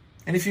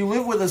 And if you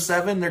live with a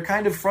 7, they're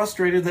kind of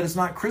frustrated that it's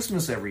not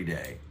Christmas every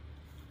day.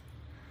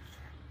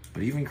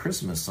 But even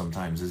Christmas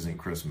sometimes isn't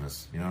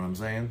Christmas. You know what I'm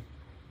saying?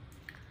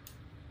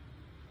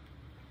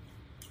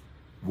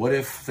 What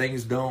if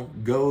things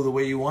don't go the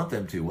way you want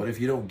them to? What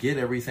if you don't get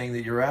everything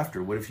that you're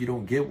after? What if you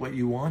don't get what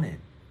you wanted?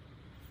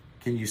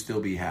 Can you still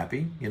be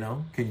happy?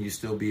 Can you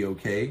still be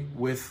okay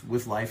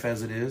with life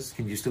as it is?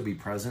 Can you still be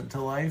present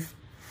to life?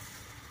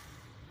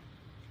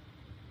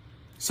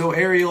 So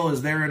Ariel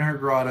is there in her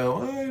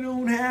grotto.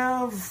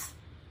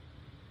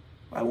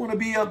 I want to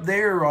be up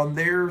there on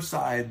their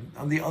side,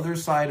 on the other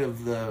side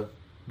of the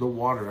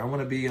water. I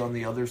want to be on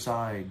the other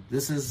side.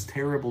 This is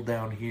terrible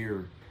down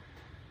here.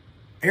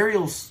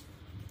 Ariel's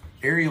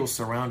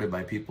surrounded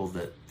by people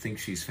that think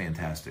she's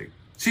fantastic.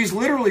 She's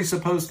literally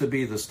supposed to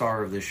be the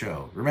star of the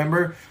show.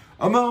 Remember,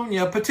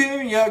 Ammonia,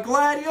 Petunia,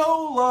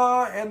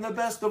 Gladiola, and the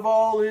best of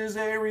all is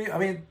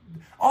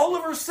all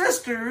of her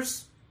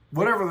sisters,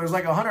 whatever, there's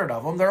like 100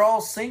 of them, they're all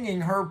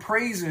singing her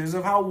praises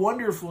of how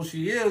wonderful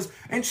she is,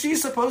 and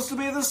she's supposed to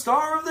be the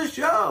star of the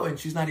show, and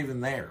she's not even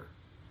there.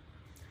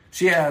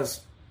 She has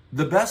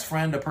the best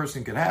friend a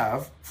person could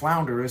have,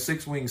 Flounder, a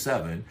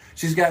 6'7".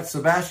 She's got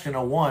Sebastian,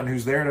 a 1,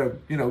 who's there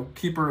to,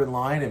 keep her in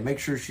line and make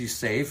sure she's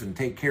safe and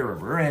take care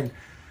of her. And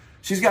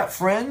she's got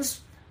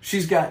friends.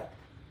 She's got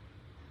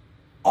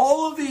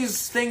all of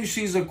these things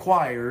she's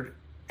acquired,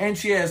 and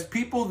she has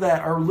people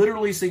that are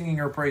literally singing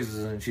her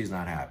praises, and she's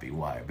not happy.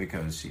 Why?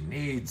 Because she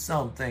needs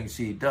something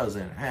she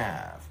doesn't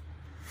have.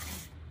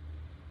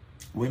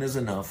 When is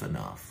enough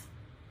enough?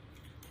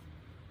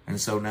 And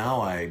so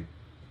now I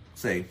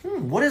say,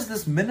 what is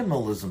this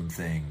minimalism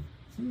thing?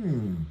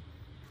 And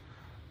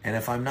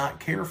if I'm not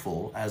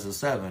careful as a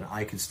 7,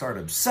 I could start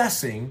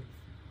obsessing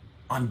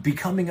on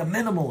becoming a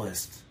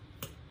minimalist.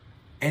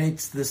 And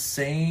it's the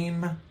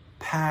same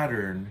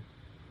pattern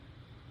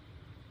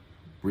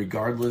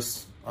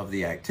regardless of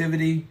the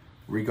activity,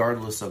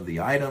 regardless of the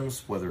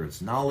items, whether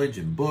it's knowledge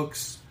and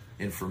books,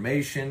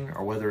 information,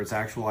 or whether it's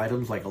actual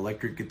items like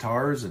electric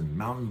guitars and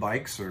mountain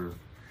bikes or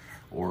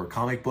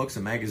comic books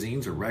and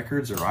magazines or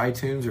records or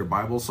iTunes or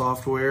Bible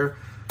software.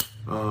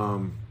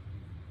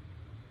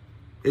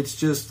 It's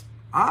just,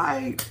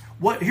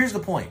 here's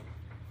the point.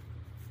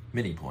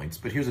 Many points,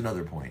 but here's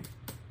another point.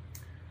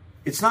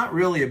 It's not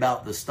really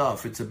about the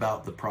stuff, it's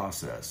about the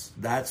process.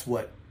 That's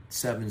what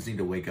 7s need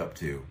to wake up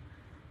to.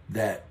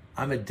 That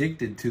I'm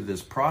addicted to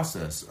this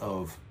process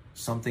of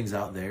something's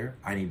out there,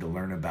 I need to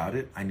learn about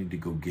it, I need to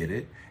go get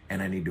it,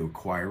 and I need to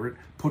acquire it,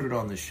 put it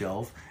on the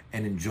shelf,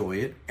 and enjoy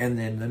it, and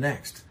then the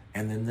next,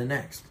 and then the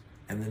next,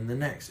 and then the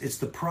next. It's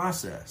the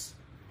process.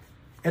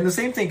 And the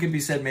same thing could be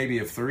said maybe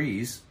of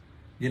 3s,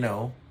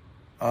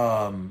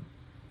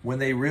 when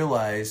they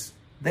realize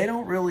they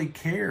don't really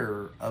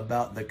care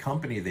about the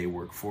company they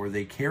work for,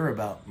 they care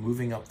about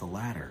moving up the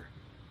ladder.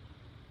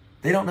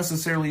 They don't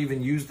necessarily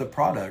even use the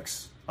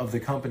products of the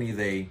company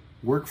they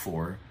work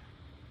for.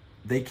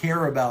 They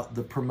care about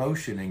the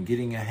promotion and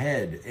getting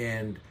ahead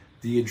and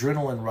the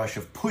adrenaline rush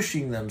of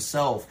pushing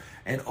themselves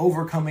and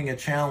overcoming a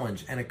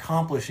challenge and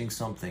accomplishing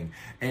something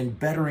and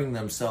bettering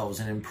themselves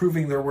and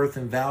improving their worth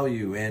and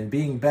value and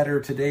being better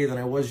today than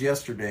I was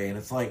yesterday. And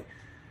it's like,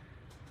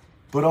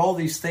 but all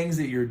these things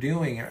that you're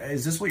doing,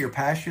 is this what you're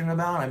passionate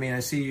about? I mean,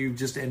 I see you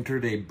just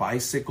entered a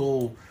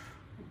bicycle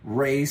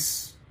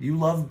race. You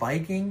love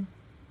biking,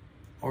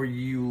 or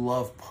you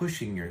love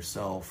pushing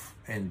yourself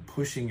and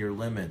pushing your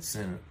limits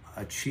and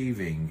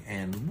achieving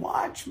and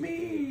watch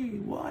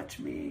me.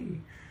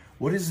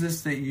 What is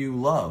this that you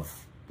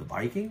love? The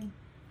biking?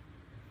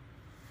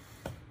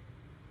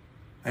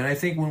 And I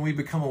think when we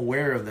become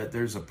aware of that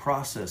there's a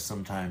process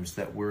sometimes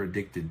that we're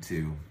addicted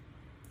to,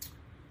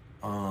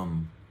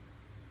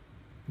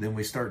 then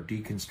we start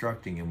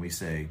deconstructing and we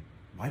say,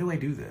 why do I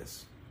do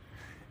this?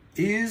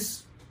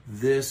 Is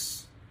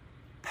this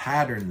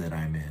pattern that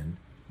I'm in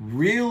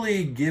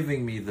really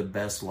giving me the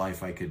best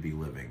life I could be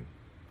living?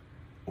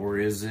 Or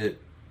is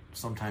it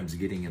sometimes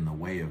getting in the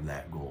way of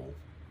that goal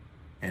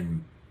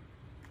and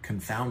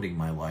confounding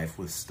my life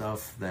with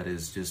stuff that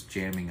is just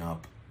jamming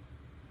up?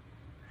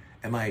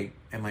 Am I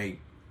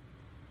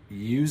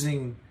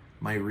using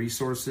my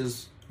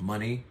resources,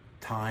 money,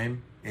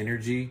 time,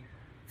 energy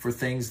for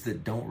things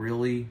that don't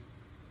really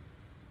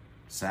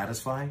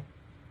satisfy?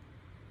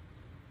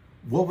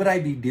 What would I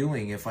be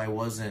doing if I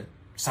wasn't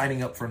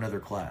signing up for another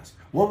class?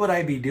 What would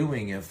I be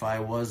doing if I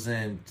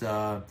wasn't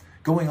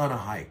going on a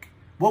hike?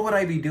 What would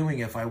I be doing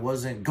if I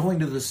wasn't going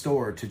to the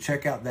store to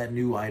check out that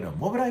new item?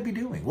 What would I be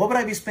doing? What would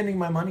I be spending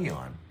my money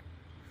on?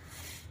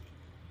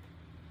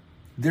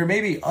 There may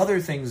be other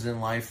things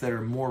in life that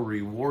are more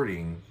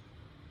rewarding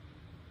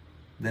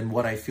than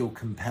what I feel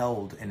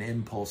compelled and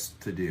impulse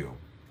to do.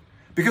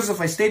 Because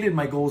if I stated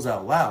my goals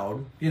out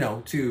loud,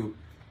 to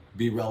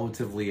be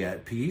relatively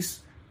at peace,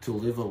 to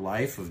live a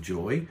life of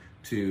joy,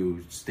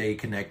 to stay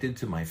connected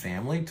to my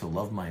family, to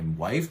love my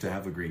wife, to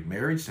have a great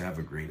marriage, to have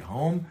a great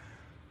home,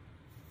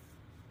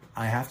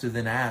 I have to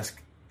then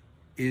ask,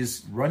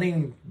 is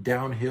running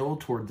downhill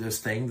toward this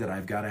thing that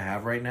I've got to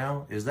have right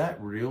now, is that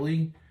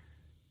really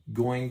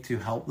going to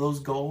help those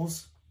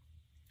goals?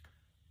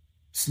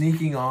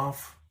 Sneaking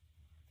off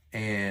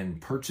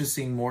and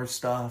purchasing more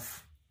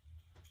stuff,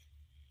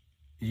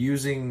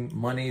 using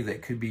money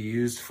that could be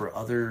used for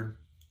other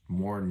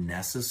more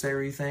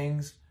necessary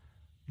things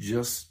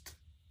just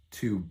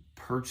to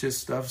purchase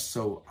stuff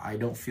so I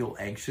don't feel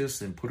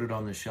anxious and put it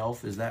on the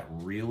shelf, is that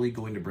really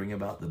going to bring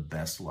about the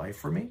best life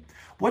for me?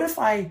 What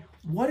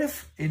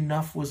if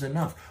enough was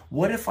enough?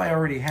 What if I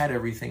already had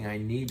everything I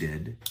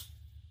needed?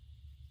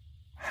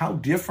 How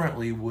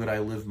differently would I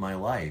live my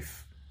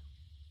life?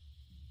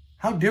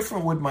 How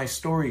different would my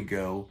story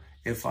go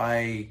if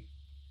I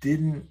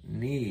didn't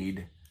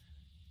need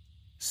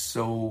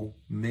so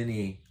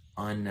many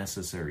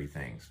unnecessary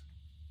things?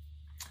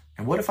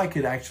 And what if I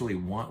could actually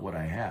want what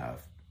I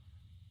have?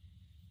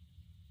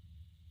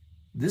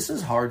 This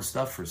is hard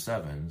stuff for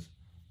 7s.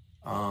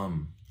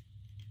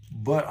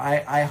 But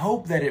I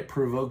hope that it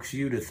provokes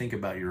you to think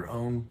about your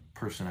own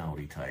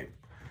personality type.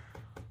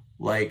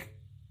 Like,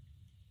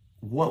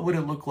 what would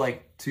it look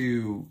like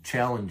to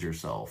challenge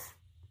yourself?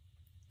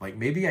 Like,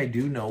 maybe I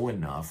do know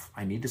enough.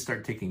 I need to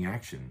start taking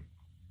action.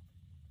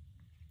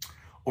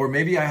 Or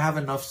maybe I have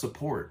enough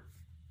support.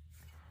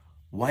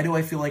 Why do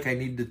I feel like I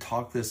need to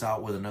talk this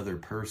out with another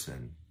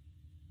person?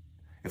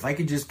 If I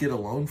could just get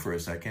alone for a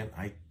second,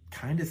 I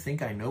kind of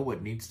think I know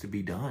what needs to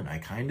be done. I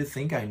kind of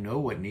think I know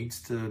what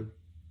needs to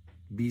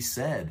be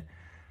said.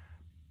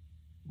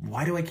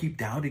 Why do I keep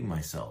doubting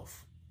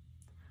myself?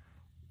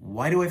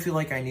 Why do I feel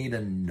like I need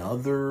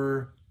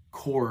another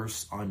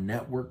course on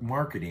network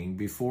marketing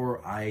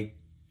before I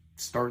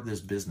start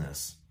this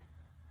business?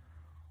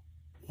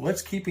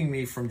 What's keeping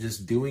me from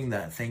just doing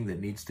that thing that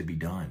needs to be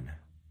done?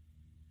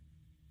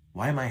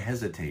 Why am I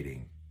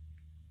hesitating?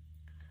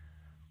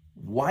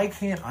 Why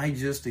can't I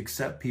just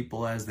accept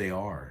people as they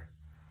are?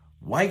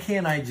 Why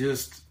can't I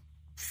just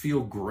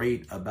feel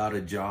great about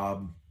a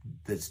job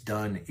that's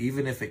done,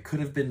 even if it could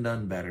have been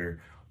done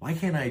better? Why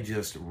can't I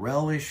just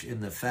relish in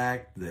the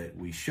fact that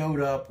we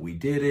showed up, we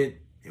did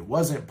it, it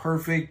wasn't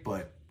perfect,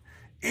 but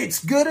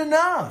it's good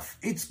enough.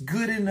 It's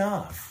good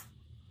enough.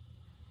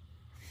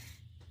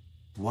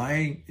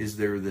 Why is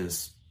there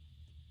this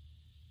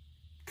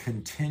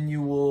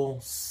continual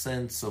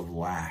sense of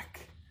lack?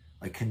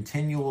 A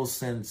continual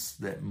sense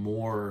that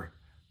more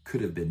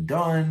could have been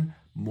done,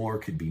 more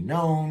could be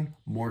known,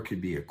 more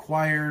could be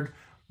acquired,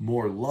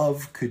 more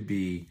love could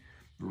be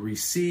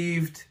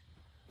received.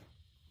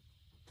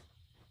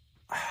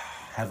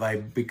 Have I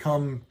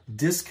become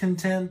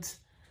discontent?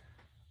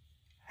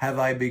 Have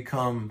I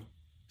become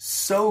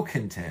so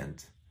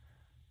content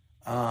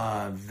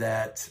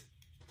that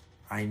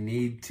I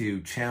need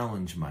to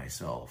challenge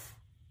myself?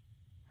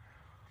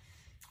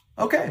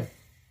 Okay,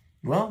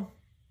 well,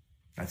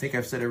 I think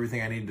I've said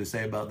everything I need to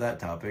say about that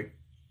topic.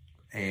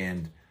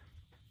 And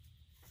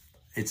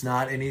it's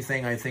not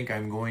anything I think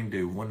I'm going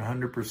to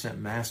 100%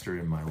 master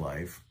in my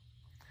life,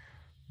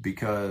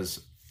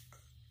 because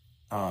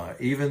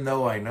even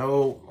though I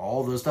know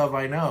all the stuff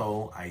I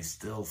know, I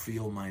still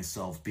feel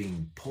myself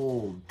being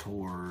pulled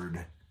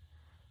toward,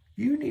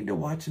 you need to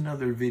watch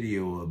another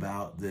video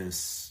about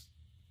this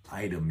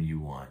item you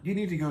want. You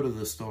need to go to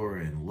the store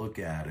and look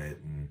at it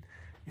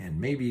and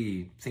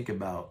maybe think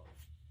about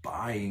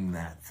buying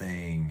that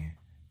thing.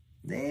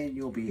 Then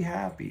you'll be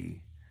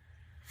happy.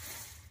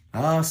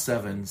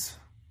 Sevens.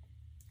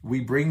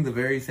 We bring the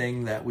very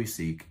thing that we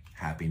seek,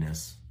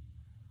 happiness.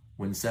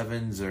 When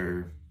sevens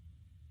are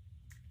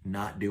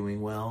not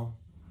doing well,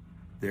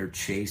 they're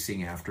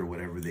chasing after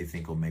whatever they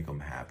think will make them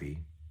happy.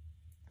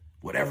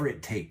 Whatever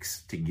it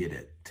takes to get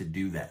it, to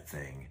do that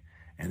thing.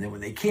 And then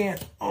when they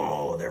can't,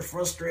 they're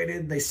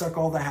frustrated. They suck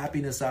all the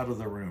happiness out of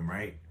the room,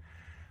 right?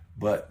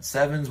 But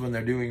sevens, when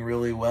they're doing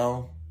really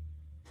well,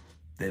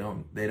 they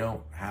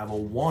don't have a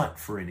want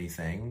for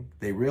anything.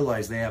 They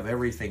realize they have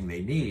everything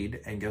they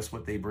need, and guess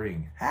what they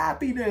bring?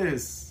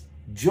 Happiness,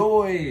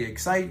 joy,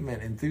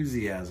 excitement,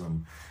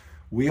 enthusiasm.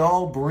 We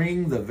all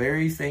bring the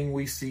very thing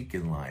we seek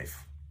in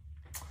life.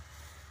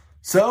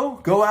 So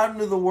go out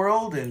into the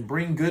world and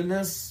bring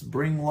goodness,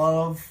 bring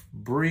love,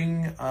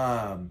 bring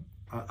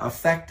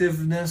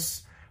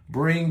effectiveness,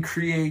 bring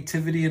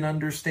creativity and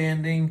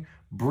understanding,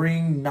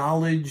 bring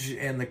knowledge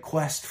and the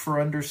quest for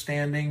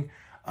understanding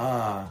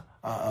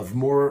of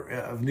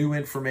new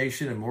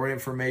information and more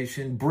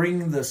information.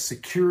 Bring the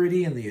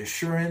security and the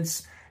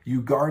assurance,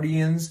 you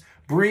guardians.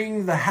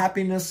 Bring the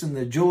happiness and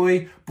the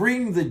joy.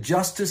 Bring the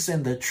justice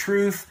and the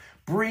truth.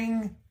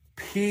 Bring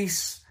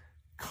peace,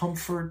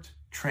 comfort,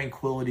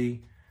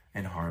 tranquility,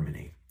 and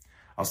harmony.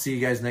 I'll see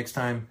you guys next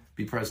time.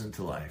 Be present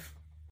to life.